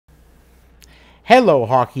Hello,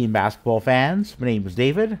 hockey and basketball fans. My name is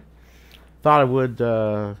David. Thought I would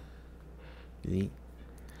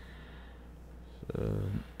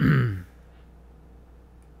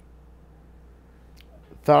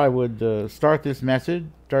start this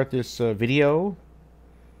video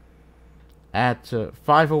at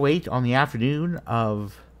 5:08 on the afternoon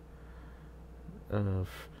of of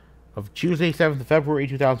Tuesday, 7th of February,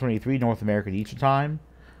 2023, North American Eastern Time.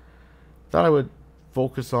 Thought I would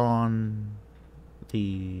focus on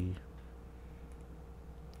the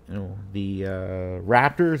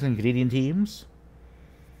Raptors and Canadian teams.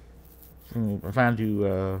 So I plan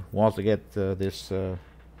to want to get this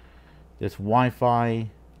Wi-Fi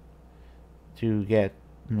to get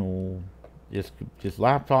this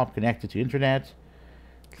laptop connected to internet.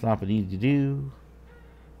 It's not been easy to do.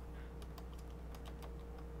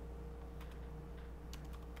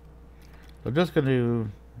 So I'm just going to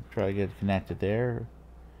try to get it connected there.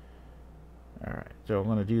 Alright, so I'm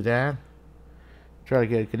going to do that. Try to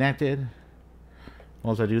get it connected.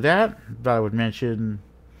 Once I do that, I would mention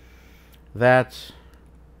that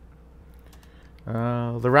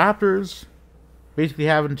the Raptors basically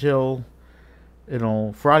have until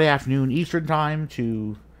Friday afternoon Eastern time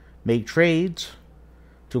to make trades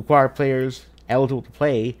to acquire players eligible to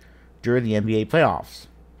play during the NBA playoffs.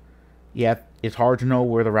 Yet it's hard to know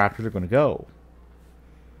where the Raptors are going to go.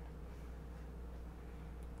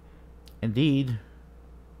 Indeed,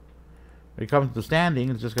 when it comes to the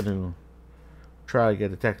standings, just going to try to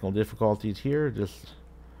get the technical difficulties here. Just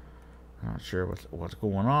not sure what's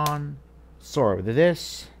going on. Sorry with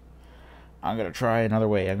this. I'm going to try another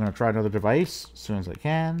way. I'm going to try another device as soon as I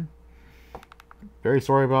can. Very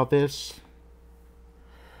sorry about this.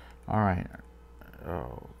 Alright.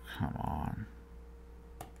 Oh, come on.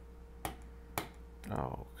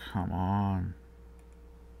 Oh, come on.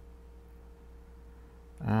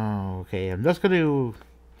 Oh, okay. I'm just going to...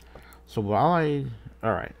 So while I...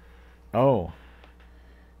 Alright. Oh.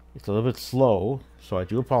 It's a little bit slow, so I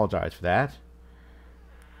do apologize for that.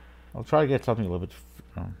 I'll try to get something a little bit...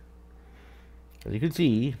 as you can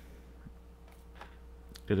see...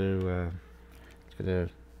 You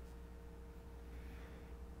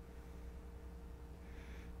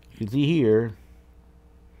can see here...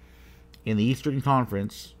 in the Eastern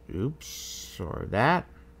Conference... Oops. Sorry that.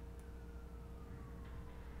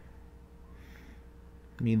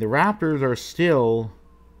 I mean, the Raptors are still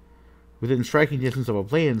within striking distance of a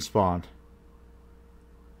play-in spot,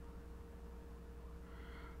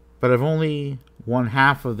 but have only won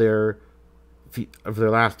half of their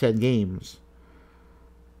last 10 games.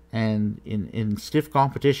 And in stiff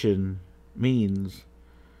competition means,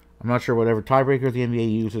 I'm not sure whatever tiebreaker the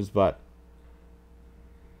NBA uses, but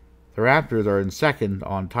the Raptors are in second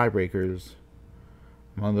on tiebreakers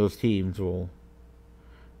among those teams.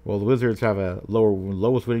 Well, the Wizards have a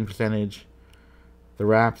lowest winning percentage. The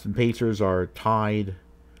Raps and Pacers are tied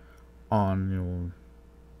on,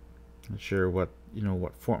 not sure what the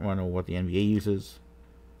NBA uses.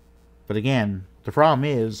 But again, the problem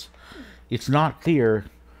is, it's not clear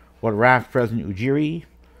what Raps President Ujiri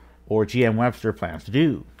or GM Webster plans to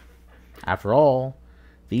do. After all,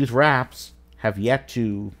 these Raps have yet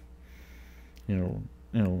to, I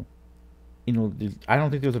don't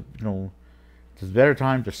think there's a better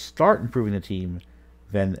time to start improving the team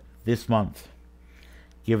than this month.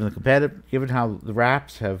 Given how the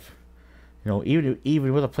Raps have,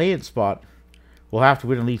 even with a play-in spot, will have to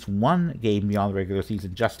win at least one game beyond the regular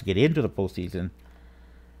season just to get into the postseason.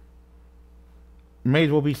 May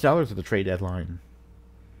as well be sellers at the trade deadline.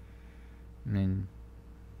 I mean,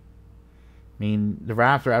 the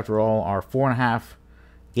Raps after all, are 4.5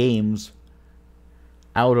 games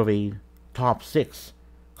out of a top 6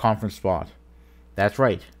 conference spot. That's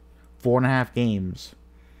right, 4.5 games.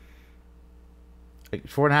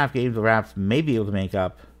 4.5 games the Raps may be able to make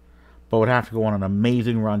up, but would have to go on an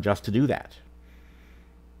amazing run just to do that.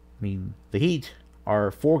 I mean, the Heat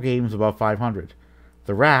are 4 games above 500.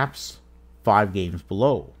 The Raps, 5 games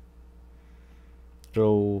below.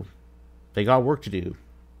 So, they got work to do,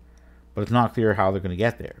 but it's not clear how they're going to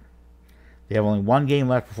get there. They have only 1 game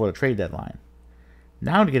left before the trade deadline.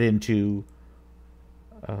 Now to get into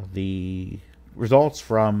the results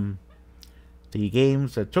from the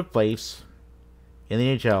games that took place in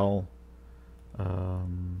the NHL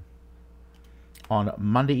on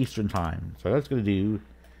Monday Eastern Time. So what I'm going to do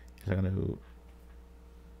is I'm going to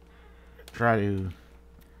try to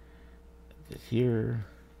this here.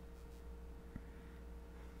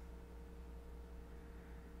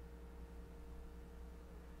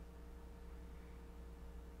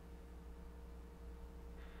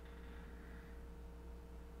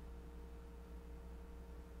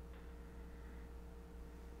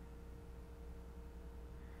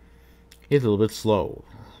 is a little bit slow.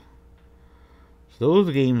 So those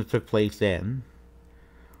are the games that took place then.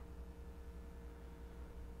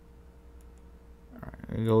 Alright,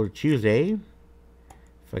 I'm going to go to Tuesday.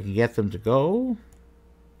 If I can get them to go.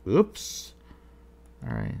 Oops.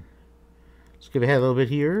 Alright. Let's skip ahead a little bit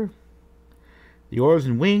here. The Oilers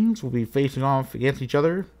and Wings will be facing off against each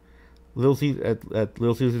other at Little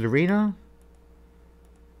Caesars Arena.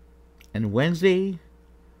 And Wednesday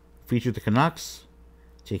featured the Canucks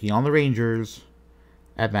taking on the Rangers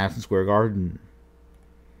at Madison Square Garden.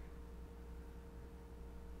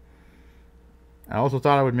 I also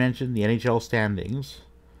thought I would mention the NHL standings.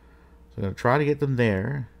 So I'm going to try to get them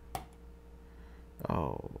there.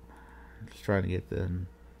 Oh, I'm just trying to get them.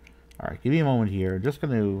 Alright, give me a moment here. I'm just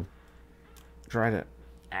going to try to...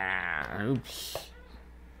 oops.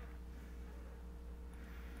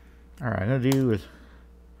 Alright, I'm going to do is...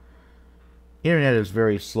 Internet is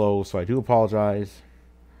very slow, so I do apologize.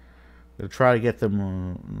 I'm going to try to get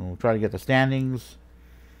them... try to get the standings.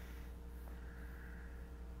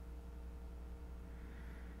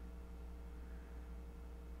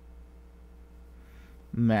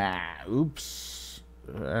 Oops.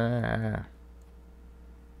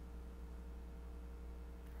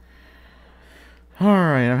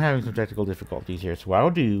 Alright, I'm having some technical difficulties here. So what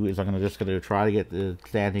I'll do is I'm just going to try to get the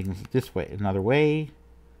standings this way, another way.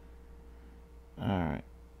 Alright,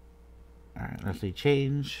 let's see,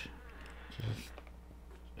 change. Just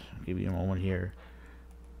give you a moment here.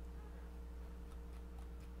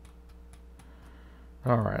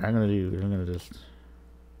 Alright, I'm going to just...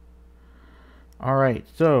 Alright,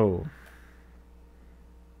 so...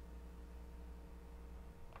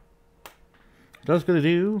 what I was going to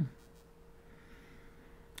do...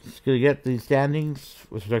 Just going to get the standings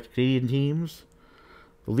with respect to Canadian teams.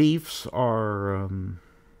 The Leafs are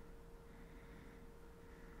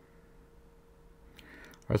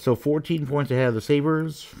still 14 points ahead of the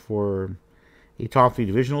Sabres for a top 3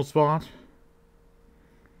 divisional spot.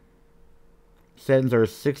 Sens are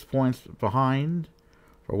 6 points behind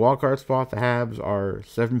for a wildcard spot. The Habs are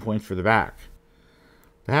 7 points further back.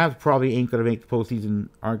 The Habs probably ain't going to make the postseason,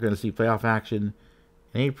 aren't going to see playoff action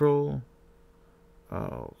in April.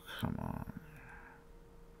 Oh, come on.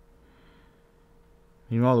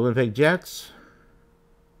 Meanwhile, the Winnipeg Jets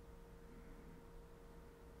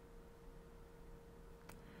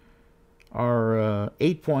are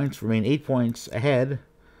 8 points, remain 8 points ahead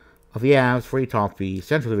of the Avs for a top 3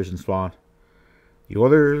 Central Division spot. The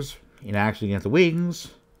Oilers, in action against the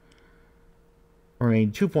Wings,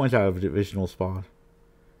 remain 2 points out of a divisional spot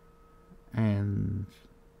and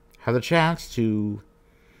have the chance to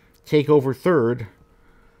take over third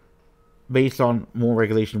based on more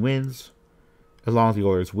regulation wins, as long as the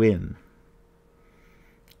Oilers win.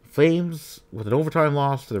 Flames, with an overtime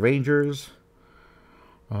loss to the Rangers,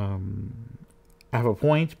 have a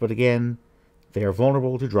point, but again, they are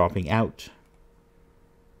vulnerable to dropping out.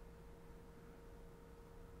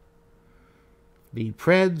 The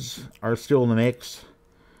Preds are still in the mix.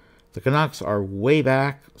 The Canucks are way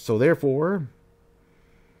back, so therefore,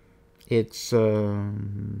 it's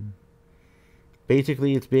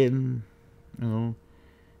basically it's been,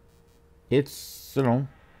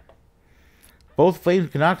 both Flames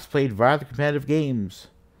and Canucks played rather competitive games.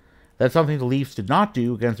 That's something the Leafs did not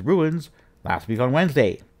do against the Bruins last week on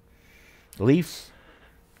Wednesday. The Leafs,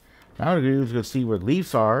 now we're going to see where the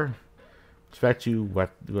Leafs are with respect to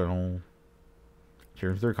what, in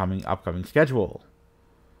terms of their upcoming schedule.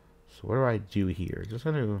 So what do I do here? Just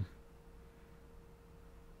going to...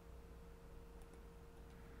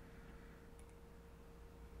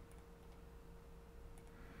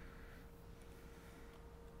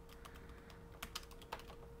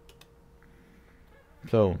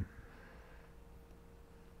 So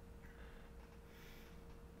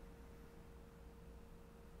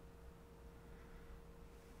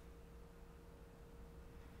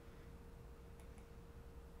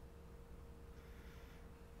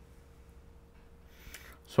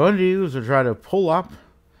what I'm going to do is to try to pull up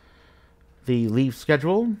the Leafs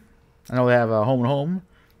schedule. I know they have a home and home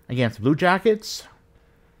against the Blue Jackets.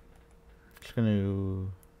 Just going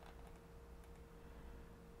to...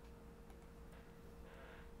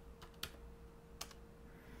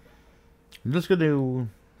 I'm just going to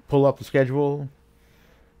pull up the schedule.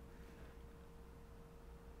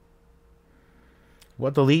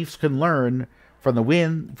 What the Leafs can learn from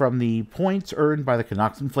the points earned by the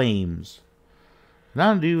Canucks and Flames. What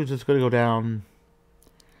I'm going to do is just going to go down,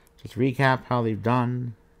 just recap how they've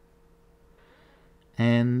done.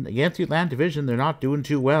 And against the Atlantic Division, they're not doing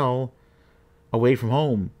too well away from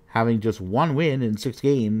home, having just 1 win in 6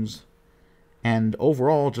 games, and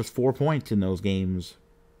overall just 4 points in those games.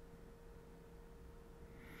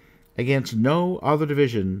 Against no other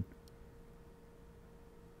division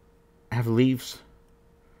have the Leafs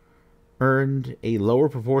earned a lower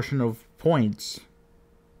proportion of points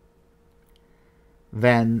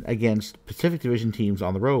than against Pacific Division teams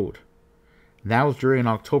on the road. And that was during an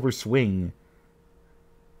October swing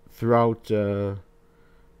throughout the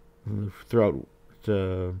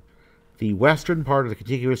western part of the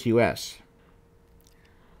contiguous U.S.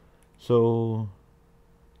 So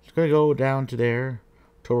it's going to go down to there.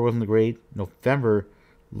 October wasn't great. November,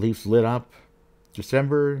 Leafs lit up.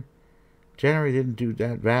 December, January didn't do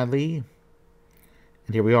that badly.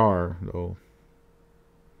 And here we are, though.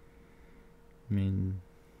 I mean,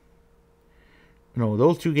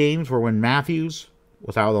 those two games were when Matthews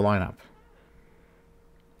was out of the lineup.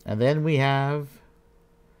 And then we have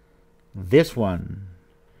this one.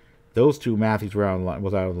 Those two, Matthews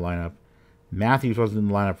was out of the lineup. Matthews wasn't in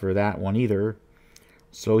the lineup for that one either.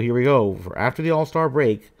 So here we go. For after the All-Star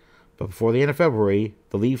break, but before the end of February,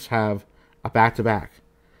 the Leafs have a back-to-back.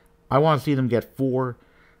 I want to see them get 4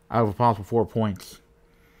 out of a possible 4 points.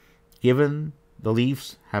 Given the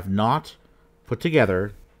Leafs have not put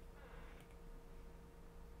together,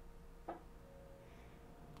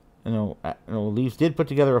 Leafs did put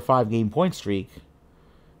together a 5-game point streak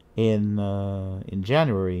in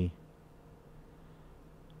January,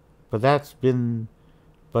 but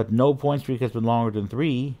no point streak has been longer than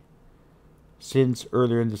 3 since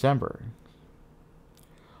earlier in December.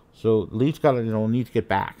 So Leafs got to need to get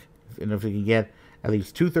back, and if they can get at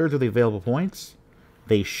least 2/3 of the available points,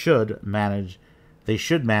 they should manage. They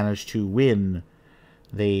should manage to win.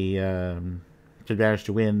 They should manage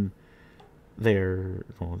to win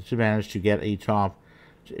should manage to get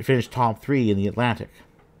finish top 3 in the Atlantic.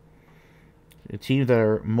 The teams that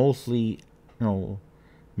are mostly,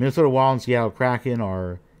 Minnesota Wild and Seattle Kraken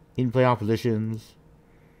are in playoff positions.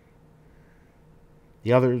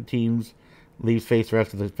 The other teams Leafs face the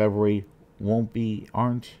rest of February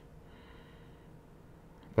aren't.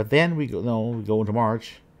 But then we go into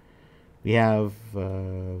March. We have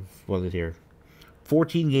what is it here?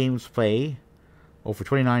 14 games to play over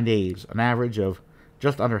 29 days, an average of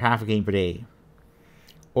just under half a game per day.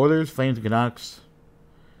 Oilers, Flames, and Canucks.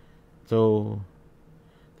 So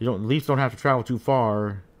the Leafs don't have to travel too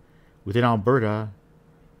far within Alberta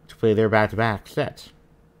to play their back-to-back sets.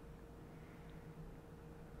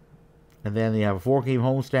 And then they have a 4-game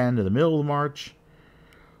homestand in the middle of March,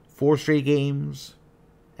 4 straight games,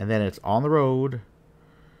 and then it's on the road.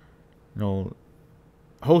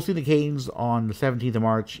 Hosting the Canes on the 17th of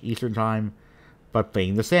March Eastern Time, but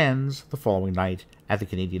playing the Sens the following night at the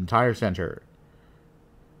Canadian Tire Centre.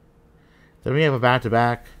 Then we have a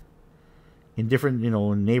back-to-back in different,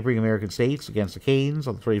 neighboring American states against the Canes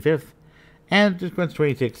on the 25th, and the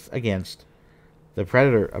 26th against the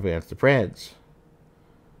Preds.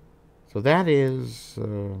 So that is...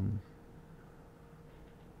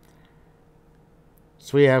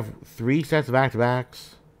 so we have 3 sets of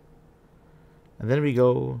back-to-backs. And then we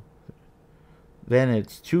go... Then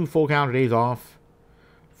it's 2 full calendar days off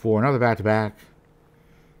for another back-to-back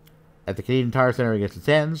at the Canadian Tire Centre against the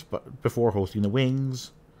Sens, but before hosting the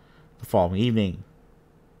Wings the following evening.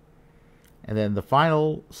 And then the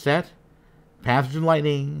final set, Panthers and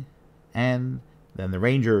Lightning, and then the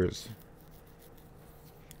Rangers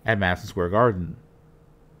at Madison Square Garden.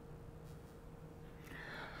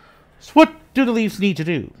 So what do the Leafs need to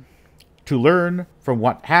do to learn from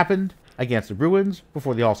what happened against the Bruins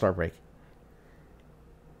before the All-Star break?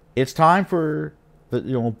 It's time for the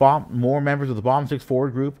more members of the bottom 6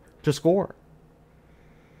 forward group to score.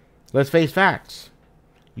 Let's face facts.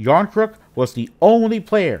 Järnkrok was the only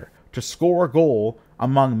player to score a goal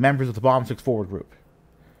among members of the bottom 6 forward group.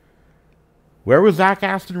 Where was Zach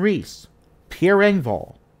Aston Reese, Pierre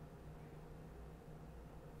Engvall,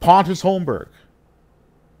 Pontus Holmberg?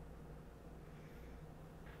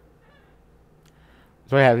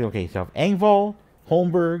 So I have Engvall,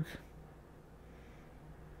 Holmberg,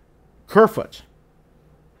 Kerfoot,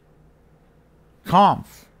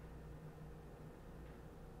 Kampf.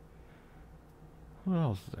 Who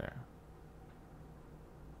else is there?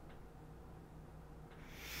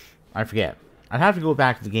 I forget. I'd have to go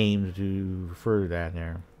back to the game to refer to that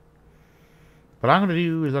there. What I'm going to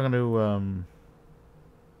do is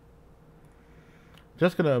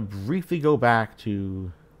just going to briefly go back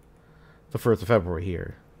to the 1st of February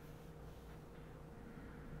here.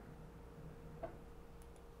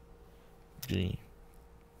 Gee.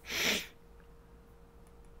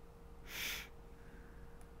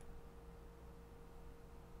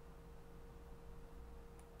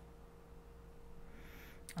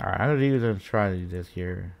 Alright, I'm going to try to do this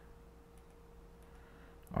here.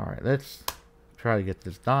 Alright, let's try to get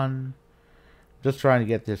this done. Just trying to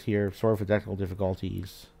get this here. Sorry for technical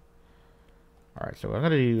difficulties. Alright, so what I'm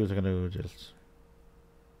going to do is I'm going to just...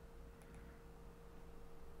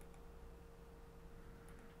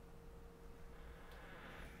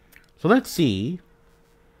 So let's see.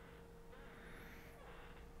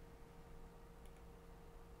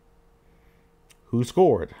 Who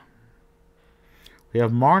scored? We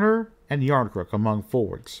have Marner and Yarncrook among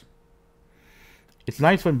forwards. It's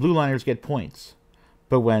nice when blue liners get points,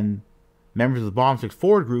 but when members of the bottom six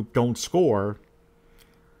forward group don't score,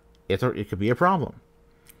 it could be a problem.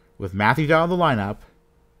 With Matthews out of the lineup,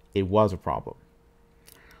 it was a problem.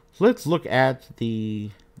 So let's look at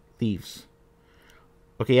the Leafs.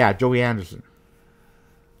 Okay, yeah, Joey Anderson.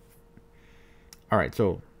 Alright,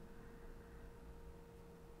 so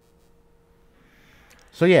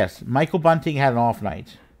yes, Michael Bunting had an off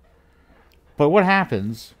night. But what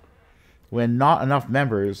happens when not enough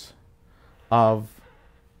members of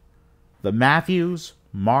the Matthews,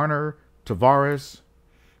 Marner, Tavares,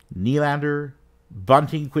 Nylander,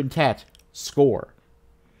 Bunting quintet score?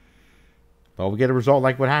 Well, we get a result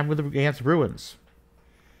like what happened against the Bruins.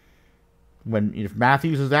 If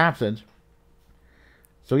Matthews is absent.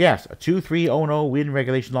 So yes, a 2-3-0-0 win,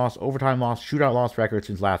 regulation loss, overtime loss, shootout loss record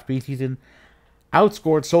since last preseason.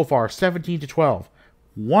 Outscored so far 17-12.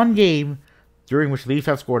 One game during which the Leafs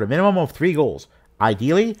have scored a minimum of 3 goals.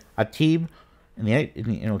 Ideally, a team to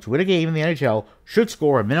win a game in the NHL should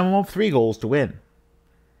score a minimum of 3 goals to win.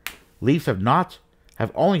 Leafs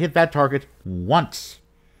have only hit that target once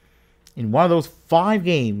in one of those 5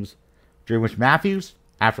 games during which Matthews,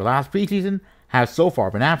 after last preseason, has so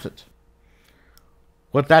far been absent.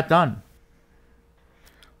 What's that done?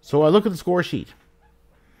 So I look at the score sheet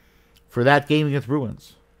for that game against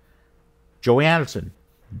Bruins. Joey Anderson,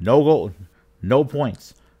 no goal, no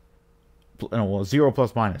points. 0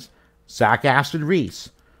 plus minus. Zach Aston Reese,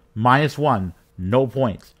 -1, no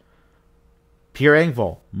points. Pierre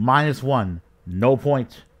Engvall, -1, no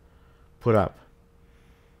point put up.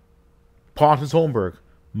 Pontus Holmberg,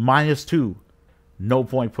 -2, no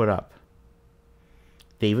point put up.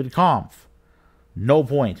 David Kampf, no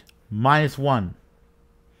point, -1.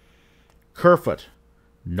 Kerfoot,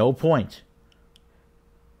 no point,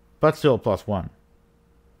 but still +1.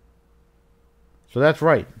 So that's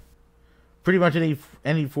right. Pretty much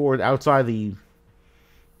any forward outside the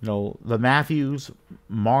Matthews,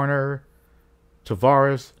 Marner,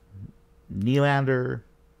 Tavares, Nylander,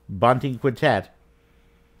 Bunting quintet.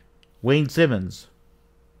 Wayne Simmons.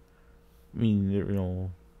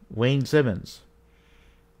 Wayne Simmons.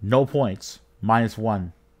 No points.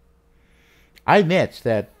 -1. I admit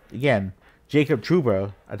that, again, Jacob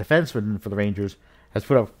Trouba, a defenseman for the Rangers, has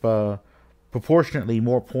put up proportionately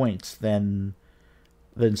more points than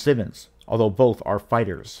Simmons, although both are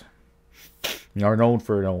fighters. Are known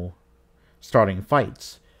for starting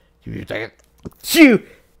fights. Chew, chew,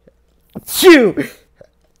 chew,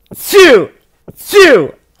 chew,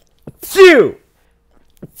 chew,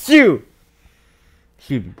 chew.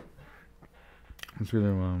 Excuse me. I'm just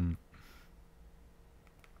gonna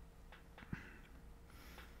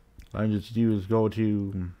I just do is go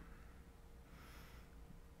to,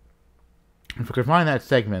 if I can find that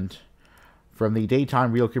segment from the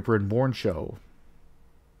Daytime Real Kipper and Bourne show.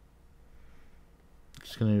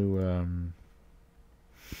 Just going to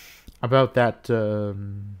about that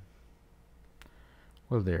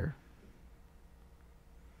what there.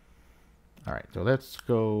 All right, so let's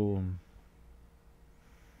go.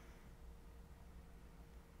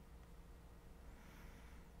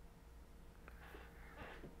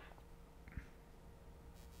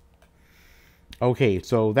 Okay,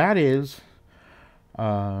 so that is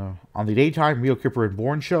on the Daytime Real Kipper and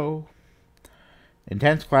Bourne show.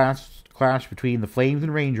 Intense clash between the Flames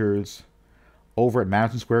and Rangers over at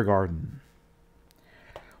Madison Square Garden.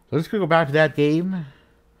 So let's go back to that game.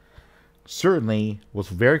 Certainly was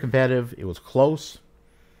very competitive. It was close.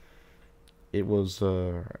 It was.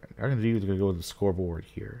 I'm going to go to the scoreboard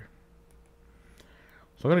here.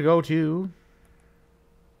 So I'm going to go to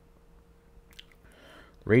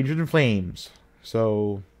Rangers and Flames.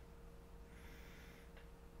 So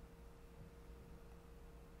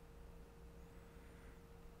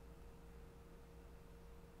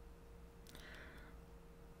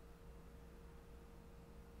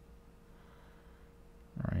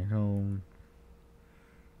all right,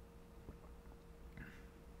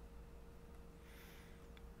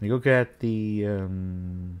 we look at the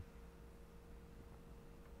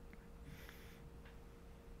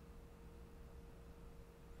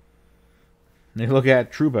look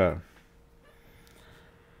at Trouba,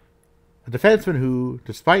 a defenseman who,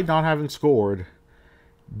 despite not having scored,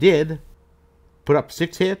 did put up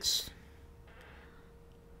 6 hits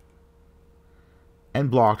and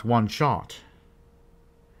blocked 1 shot.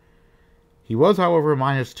 He was, however,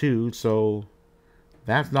 -2, so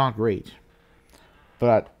that's not great.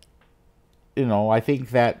 But, I think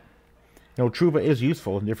that, Trouba is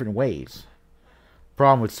useful in different ways.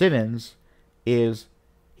 Problem with Simmons is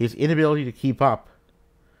his inability to keep up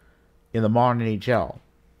in the modern NHL.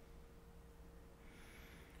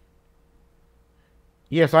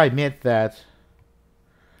 Yes, I admit that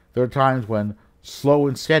there are times when slow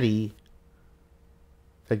and steady,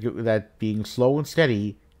 that being slow and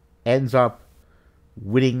steady ends up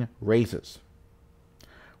winning races.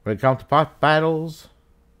 When it comes to pot battles,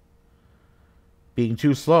 being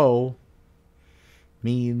too slow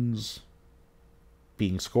means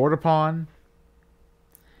being scored upon,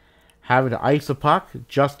 having to ice a puck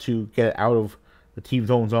just to get it out of the team's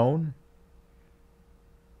own zone,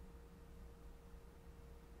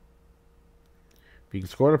 being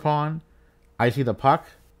scored upon, icing the puck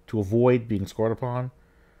to avoid being scored upon,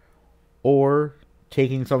 or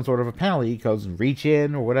taking some sort of a penalty because reach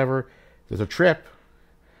in or whatever, there's a trip,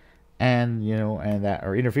 and that,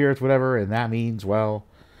 or interference, whatever, and that means, well,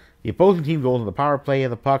 the opposing team goes to the power play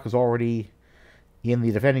and the puck is already in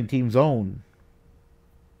the defending team's zone.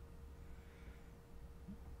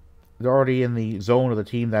 They're already in the zone of the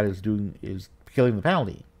team that is killing the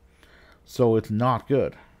penalty, so it's not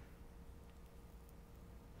good.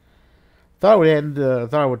 Thought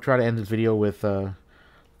I would try to end this video with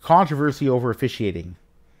controversy over officiating.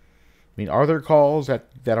 I mean, are there calls that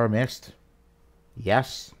are missed?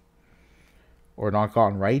 Yes. Or not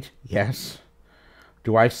gotten right? Yes.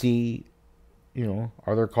 Do I see,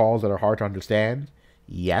 are there calls that are hard to understand?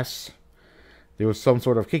 Yes. There was some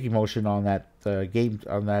sort of kicking motion on that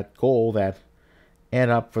on that goal that ended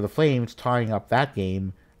up for the Flames tying up that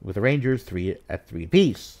game with the Rangers 3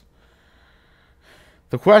 apiece.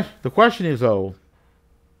 The question is, though,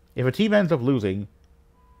 if a team ends up losing,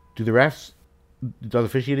 does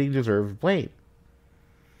officiating deserve blame?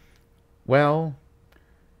 Well,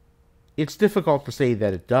 it's difficult to say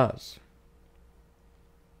that it does.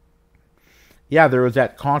 Yeah, there was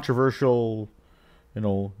that controversial,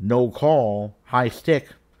 no call, high stick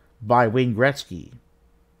by Wayne Gretzky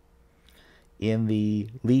in the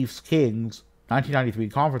Leafs-Kings 1993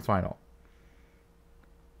 conference final.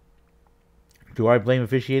 Do I blame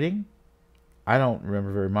officiating? I don't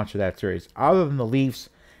remember very much of that series, other than the Leafs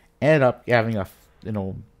ended up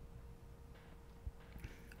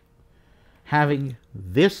having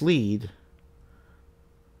this lead,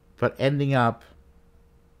 but ending up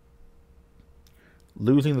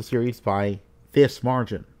losing the series by this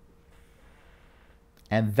margin.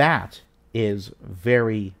 And that is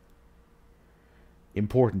very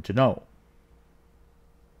important to know.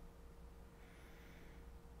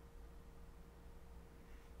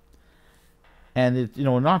 And it's,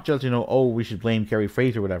 not just, oh, we should blame Kerry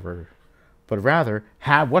Fraser or whatever, but rather,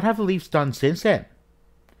 what have the Leafs done since then?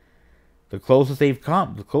 The closest the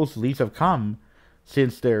Leafs have come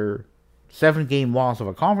since their 7-game loss of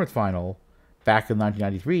a conference final back in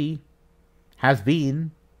 1993 has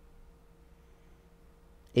been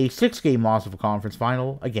a 6-game loss of a conference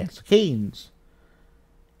final against the Canes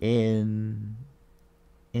when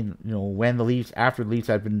the Leafs, after the Leafs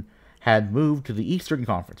had moved to the Eastern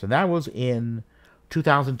Conference, and that was in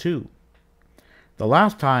 2002. The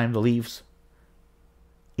last time the Leafs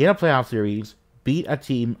in a playoff series beat a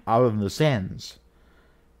team other than the Sens.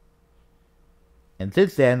 And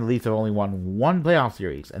since then, the Leafs have only won 1 playoff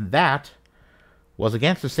series, and that was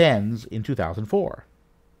against the Sens in 2004.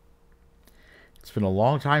 It's been a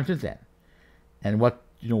long time since then. And what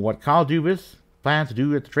Kyle Dubas plans to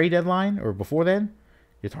do at the trade deadline or before then,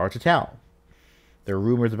 it's hard to tell. There are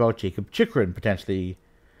rumors about Jakob Chychrun potentially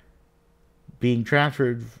being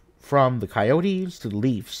transferred from the Coyotes to the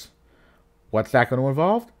Leafs. What's that going to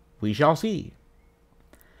involve? We shall see.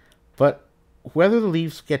 But whether the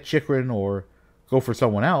Leafs get Chychrun or go for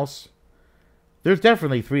someone else, there's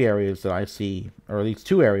definitely 3 areas that I see, or at least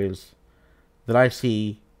 2 areas that I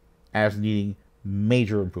see as needing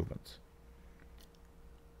major improvements.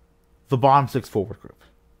 The bottom 6 forward group.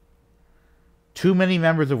 Too many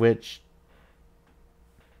members of which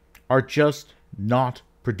are just not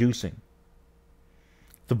producing.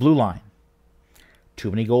 The blue line. Too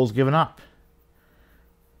many goals given up.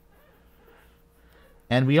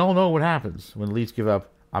 And we all know what happens when the Leafs give up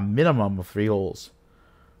a minimum of 3 goals.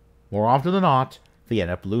 More often than not, they end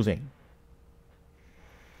up losing.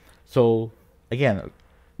 So, again,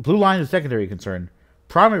 blue line is secondary concern.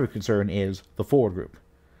 Primary concern is the forward group.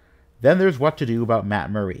 Then there's what to do about Matt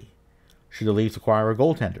Murray. Should the Leafs acquire a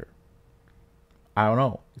goaltender? I don't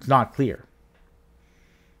know. It's not clear.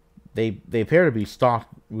 they appear to be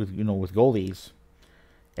stocked with with goalies,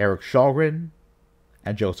 Eric Shalgren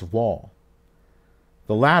and Joseph Wall.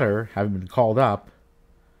 The latter having been called up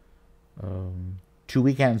 2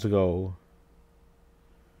 weekends ago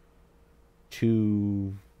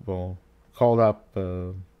called up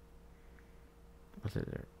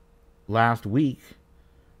last week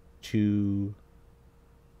to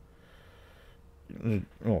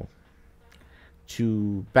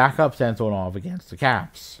back up Samsonov against the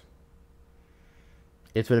Caps.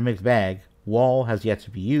 It's been a mixed bag. Wall has yet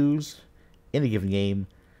to be used in a given game.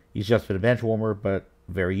 He's just been a bench warmer, but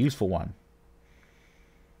very useful one.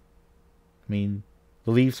 I mean,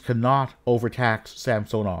 the Leafs cannot overtax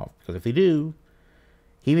Samsonov, because if they do,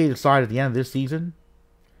 he may decide at the end of this season,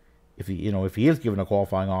 if he is given a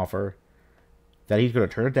qualifying offer, that he's going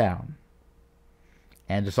to turn it down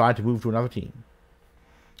and decide to move to another team.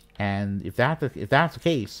 And if that's the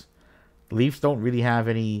case, the Leafs don't really have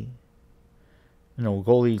any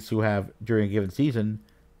goalies who have during a given season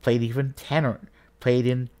played in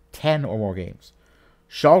 10 or more games.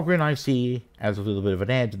 Shalgren I see as a little bit of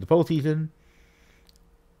an edge in the postseason.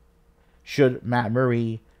 Should Matt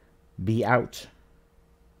Murray be out?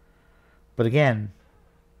 But again,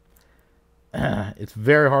 it's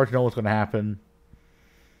very hard to know what's going to happen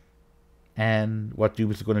and what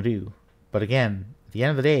Dubas is going to do. But again, at the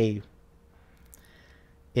end of the day,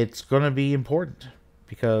 it's going to be important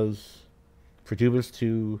because for Dubas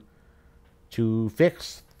to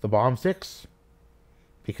fix the bottom six,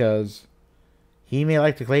 because he may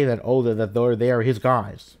like to claim that that they are his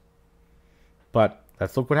guys, but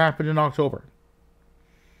let's look what happened in October.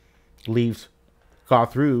 Leafs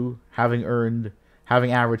got through having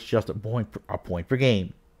averaged just a point per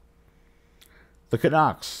game. The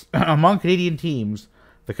Canucks, among Canadian teams,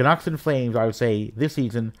 the Canucks and Flames, I would say, this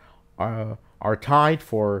season are tied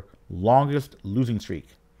for longest losing streak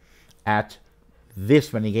at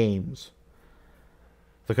this many games.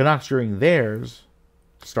 The Canucks, during theirs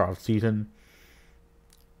start of the season,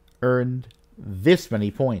 earned this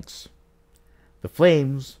many points. The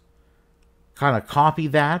Flames kind of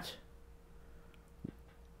copied that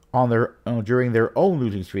on their during their own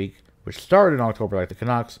losing streak, which started in October like the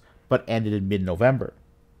Canucks, but ended in mid-November.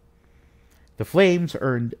 The Flames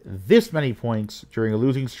earned this many points during a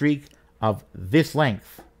losing streak of this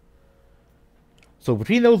length. So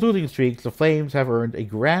between those losing streaks, the Flames have earned a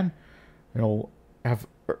grand total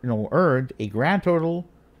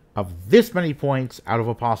of this many points out of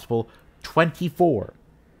a possible 24.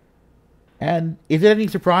 And is it any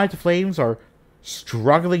surprise the Flames are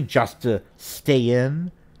struggling just to stay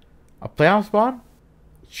in a playoff spot?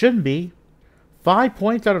 It shouldn't be. 5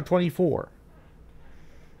 points out of 24.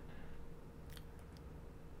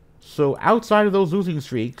 So outside of those losing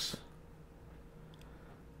streaks,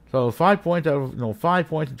 so 5 points out of 5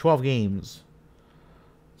 points in 12 games.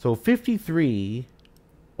 So 53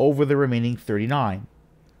 over the remaining 39.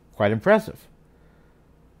 Quite impressive.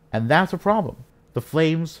 And that's a problem. The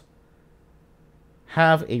Flames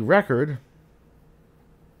have a record,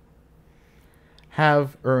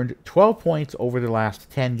 have earned 12 points over the last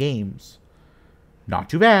 10 games. Not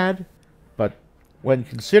too bad, but when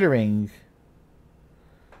considering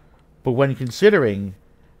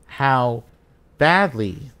how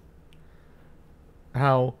badly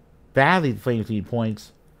the Flames need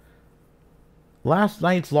points, last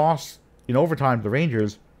night's loss in overtime to the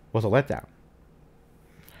Rangers was a letdown.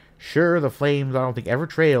 Sure, the Flames, I don't think, ever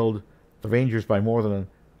trailed the Rangers by more than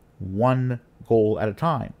one goal at a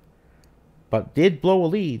time, but did blow a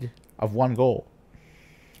lead of one goal.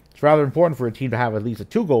 It's rather important for a team to have at least a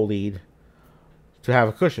 2-goal lead to have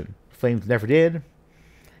a cushion. The Flames never did,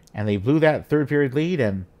 and they blew that third period lead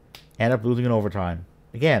and ended up losing in overtime.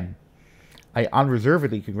 Again, I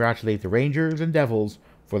unreservedly congratulate the Rangers and Devils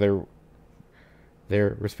for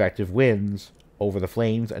their respective wins over the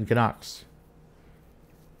Flames and Canucks.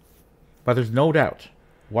 But there's no doubt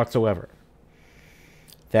whatsoever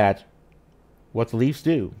that what the Leafs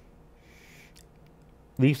need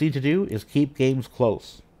to do is keep games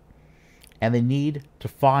close. And they need to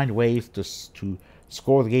find ways to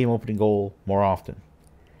score the game-opening goal more often.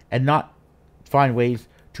 And not find ways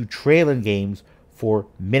to trail in games for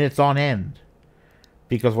minutes on end.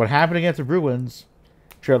 Because what happened against the Bruins,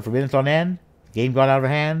 trailed for minutes on end, the game got out of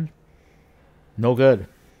hand, no good.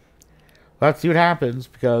 Let's see what happens,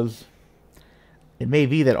 because it may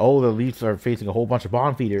be that, the Leafs are facing a whole bunch of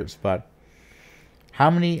bottom feeders, but how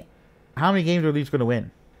many games are the Leafs going to win?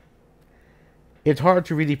 It's hard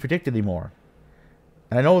to really predict anymore.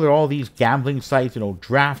 And I know there are all these gambling sites,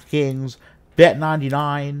 DraftKings,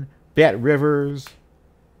 Bet99, BetRivers.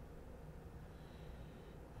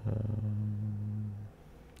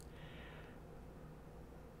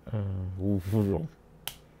 I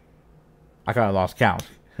kind of lost count.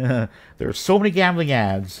 There are so many gambling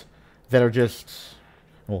ads that are just,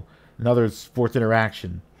 well, another sports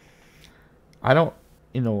interaction. I don't,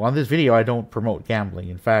 on this video, I don't promote gambling.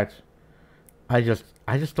 In fact, I just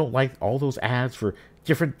don't like all those ads for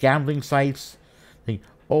different gambling sites. Think,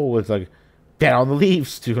 oh, it's like bet on the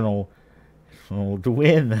Leafs to to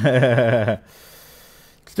win.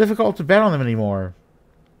 It's difficult to bet on them anymore.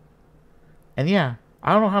 And yeah,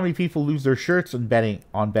 I don't know how many people lose their shirts on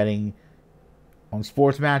betting on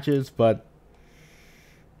sports matches, but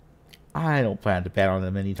I don't plan to bet on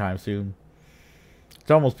them anytime soon.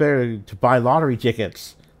 It's almost better to buy lottery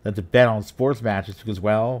tickets than to bet on sports matches because,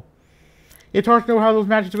 well, it's hard to know how those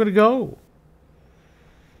matches are going to go.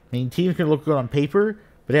 I mean, teams can look good on paper,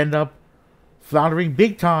 but end up floundering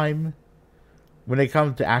big time when it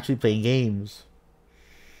comes to actually playing games.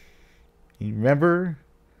 You remember,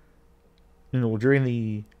 during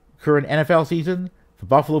the current NFL season, the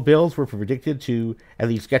Buffalo Bills were predicted to at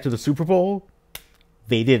least get to the Super Bowl.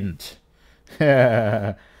 They didn't.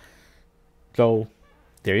 So,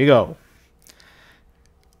 there you go.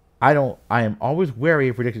 I am always wary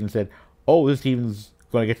of predicting and said, oh, this team's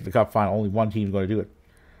going to get to the Cup final. Only one team's going to do it.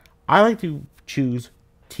 I like to choose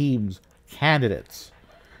teams, candidates.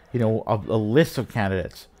 A list of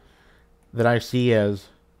candidates that I see as,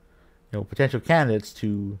 potential candidates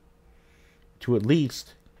to at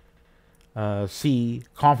least see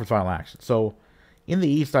conference final action. So, in the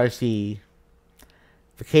East, I see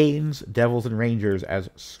the Canes, Devils, and Rangers as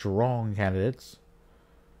strong candidates.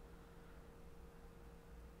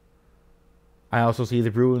 I also see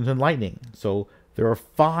the Bruins and Lightning. So there are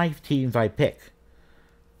 5 teams I pick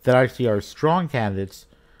that I see are strong candidates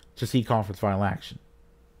to see conference final action.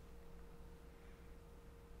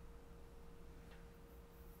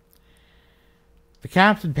 The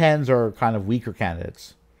Caps and Pens are kind of weaker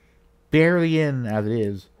candidates. Barely in as it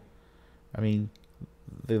is. I mean,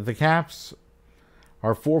 the Caps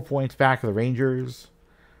are 4 points back of the Rangers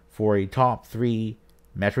for a top 3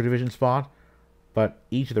 Metro Division spot. But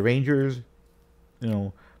each of the Rangers,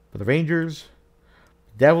 but the Rangers,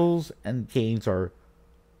 Devils, and Canes are,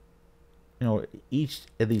 each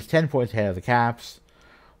at least 10 points ahead of the Caps.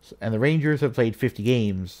 And the Rangers have played 50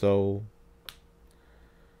 games, so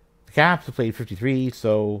the Caps have played 53,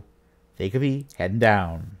 so they could be heading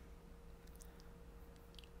down.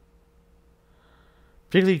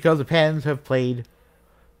 Particularly because the Pens have played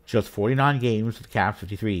just 49 games with the Caps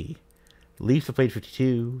 53. The Leafs have played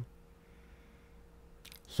 52.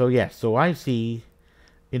 So yes, so I see,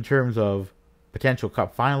 in terms of potential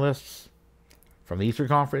Cup finalists from the Eastern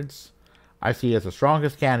Conference, I see as the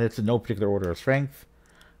strongest candidates in no particular order of strength,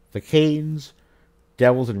 the Canes,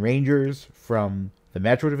 Devils, and Rangers from the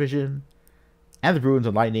Metro Division, and the Bruins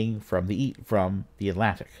and Lightning from the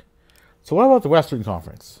Atlantic. So what about the Western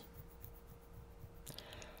Conference?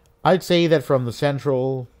 I'd say that from the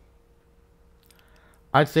Central,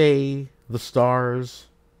 I'd say the Stars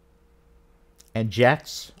and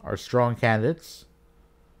Jets are strong candidates.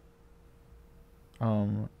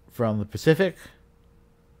 From the Pacific,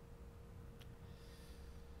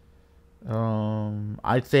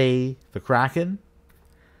 I'd say the Kraken.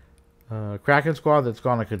 Kraken squad that's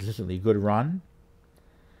gone a consistently good run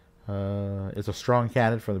is a strong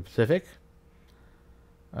candidate from the Pacific.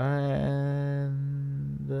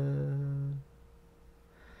 And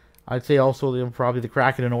I'd say also probably the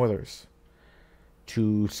Kraken and Oilers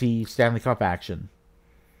to see Stanley Cup action.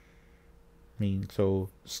 I mean, so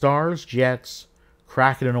Stars, Jets,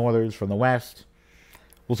 Kraken, and Oilers from the West.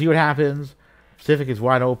 We'll see what happens. Pacific is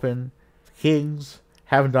wide open. The Kings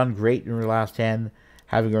haven't done great in their last 10,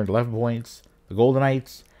 having earned 11 points. The Golden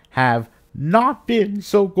Knights have not been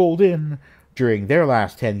so golden during their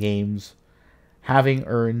last 10 games, having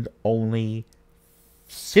earned only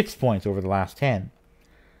 6 points over the last 10.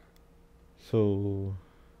 So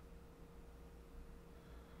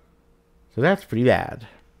that's pretty bad.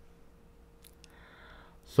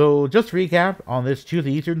 So just to recap, on this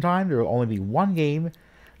Tuesday Eastern Time, there will only be one game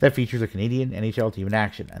that features a Canadian NHL team in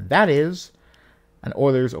action, and that is an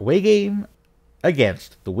Oilers away game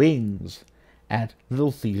against the Wings at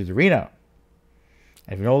Little Caesars Arena.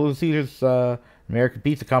 And if you know Little Caesars, American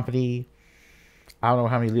Pizza Company, I don't know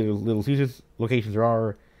how many Little Caesars locations there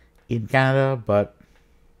are in Canada, but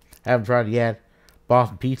I haven't tried it yet.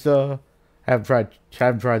 Boston Pizza, haven't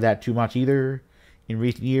tried that too much either in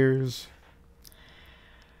recent years.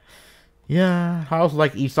 Yeah, I also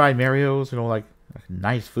like Eastside Mario's, like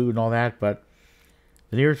nice food and all that, but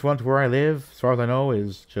the nearest one to where I live, as far as I know,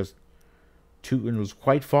 is just it was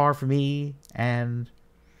quite far for me, and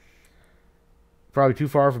probably too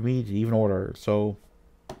far for me to even order. So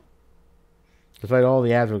Despite all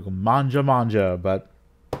the ads, we go manja manja, but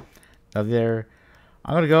nothing there.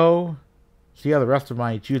 I'm gonna go see how the rest of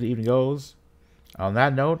my Tuesday evening goes. On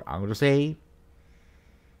that note, I'm gonna say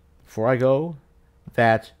before I go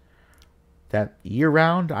that year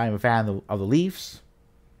round I am a fan of the Leafs,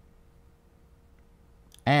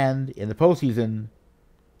 and in the postseason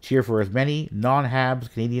cheer for as many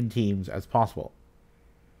non-Habs Canadian teams as possible.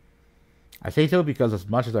 I say so because as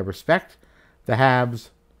much as I respect the Habs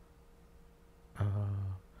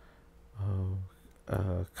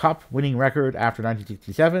Cup winning record after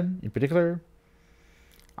 1967 in particular,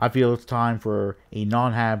 I feel it's time for a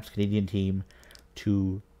non-Habs Canadian team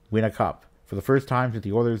to win a cup for the first time since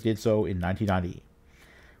the Oilers did so in 1990.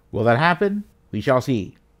 Will that happen? We shall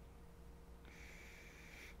see.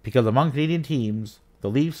 Because among Canadian teams, the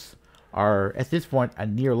Leafs are at this point a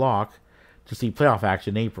near lock to see playoff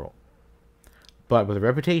action in April. But with a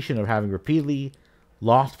reputation of having repeatedly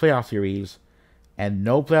lost playoff series and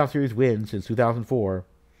no playoff series win since 2004,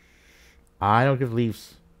 I don't give the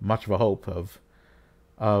Leafs much of a hope of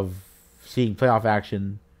seeing playoff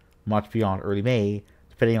action much beyond early May,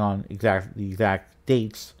 depending on the exact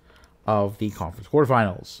dates of the conference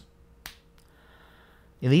quarterfinals.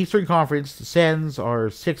 In the Eastern Conference, the Sens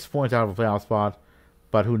are 6 points out of a playoff spot,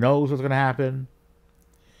 but who knows what's going to happen?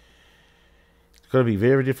 It's going to be a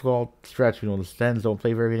very difficult stretch. The Sens don't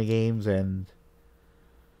play very many games, and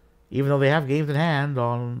even though they have games in hand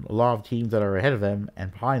on a lot of teams that are ahead of them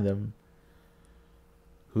and behind them,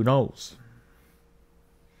 who knows?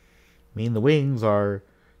 I mean, the Wings are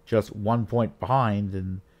just 1 point behind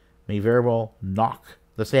and may very well knock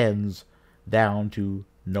the Sens down to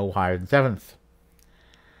no higher than 7th.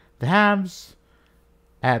 The Habs,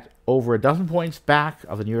 at over a dozen points back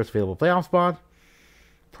of the nearest available playoff spot,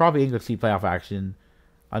 probably ain't going to see playoff action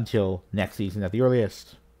until next season at the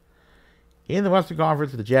earliest. In the Western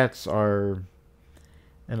Conference, the Jets are,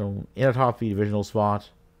 in a top three divisional spot.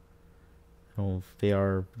 They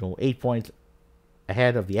are 8 points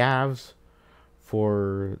ahead of the Avs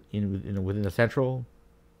within the Central.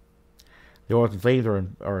 The Oilers and Flames are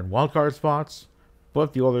in wildcard spots,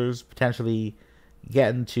 but the Oilers potentially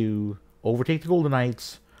getting to overtake the Golden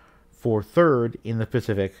Knights for third in the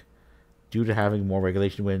Pacific due to having more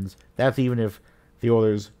regulation wins. That's even if the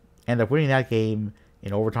Oilers end up winning that game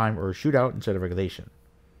in overtime or a shootout instead of regulation.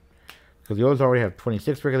 Because the Oilers already have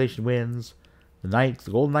 26 regulation wins. The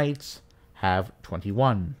Golden Knights, have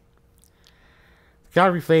 21. The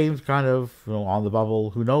Calgary Flames kind of on the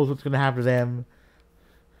bubble. Who knows what's going to happen to them?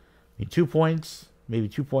 I mean, 2 points, maybe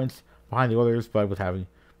 2 points behind the Oilers, but with having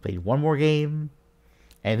played one more game,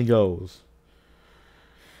 anything goes.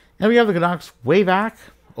 And we have the Canucks way back,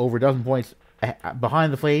 over a dozen points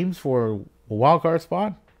behind the Flames for a wildcard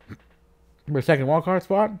spot, for a second wildcard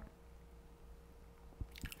spot.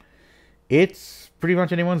 It's pretty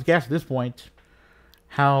much anyone's guess at this point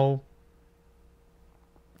how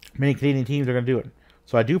many Canadian teams are going to do it.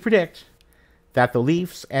 So I do predict that the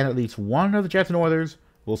Leafs and at least one of the Jets and Oilers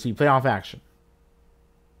will see playoff action.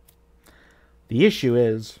 The issue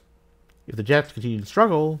is, if the Jets continue to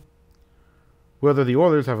struggle, whether the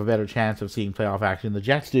Oilers have a better chance of seeing playoff action than the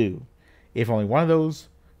Jets do. If only one of those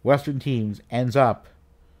Western teams ends up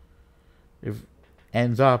seeing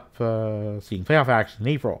playoff action in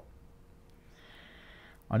April.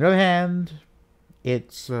 On the other hand,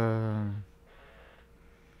 it's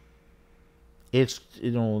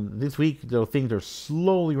this week things are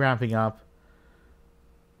slowly ramping up,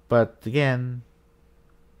 but again,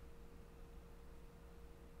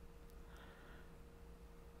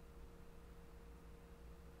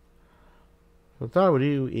 what I thought I would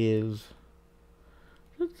do is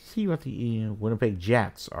let's see what the Winnipeg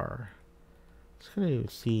Jets are. Let's go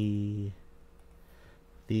see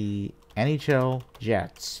the NHL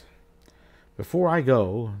Jets. Before I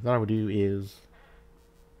go, what I would do is,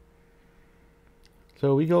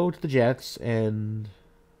 so we go to the Jets, and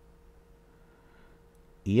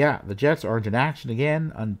yeah, the Jets aren't in action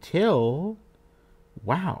again until,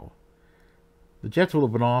 wow, the Jets will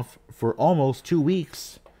have been off for almost 2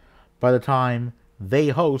 weeks by the time they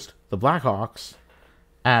host the Blackhawks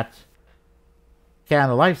at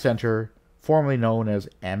Canada Life Center, formerly known as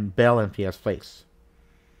Bell MTS Place.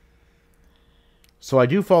 So I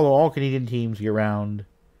do follow all Canadian teams year-round,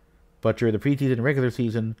 but during the preseason and regular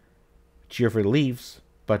season, cheer for the Leafs,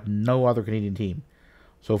 but no other Canadian team.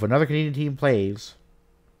 So if another Canadian team plays,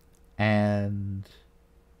 and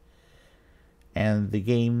the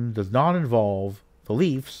game does not involve the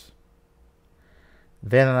Leafs,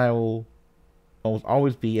 then I will almost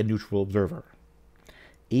always be a neutral observer.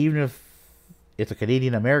 Even if it's a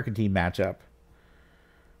Canadian-American team matchup,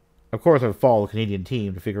 of course I would follow the Canadian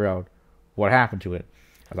team to figure out what happened to it,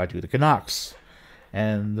 as I do the Canucks.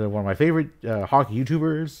 And one of my favorite hockey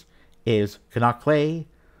YouTubers is Canuck Clay.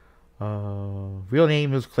 Real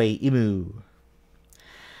name is Clay Imu.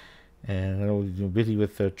 And I was busy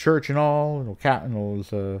with church and all.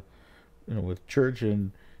 With church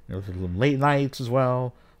and some late nights as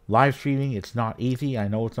well. Live streaming, it's not easy. I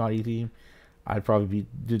know it's not easy. I'd probably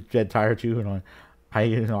be dead tired too. And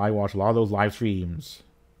I watch a lot of those live streams.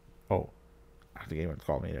 Oh, I think anyone's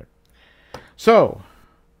called me there. So,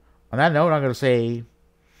 on that note, I'm going to say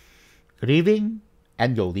good evening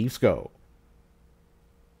and go Leafs go.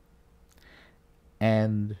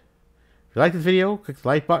 And if you like this video, click the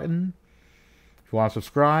like button. If you want to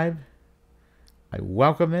subscribe, I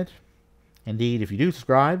welcome it. Indeed, if you do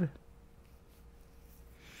subscribe,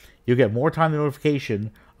 you'll get more time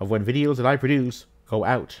notification of when videos that I produce go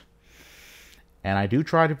out. And I do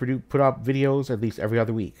try to put up videos at least every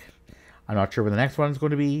other week. I'm not sure when the next one's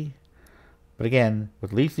going to be. But again, what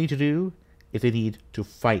the Leafs need to do is they need to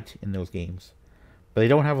fight in those games. But they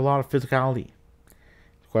don't have a lot of physicality.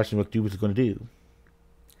 The question is what Dubas is going to do.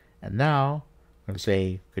 And now, I'm going to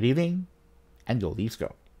say good evening and go Leafs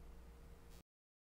go.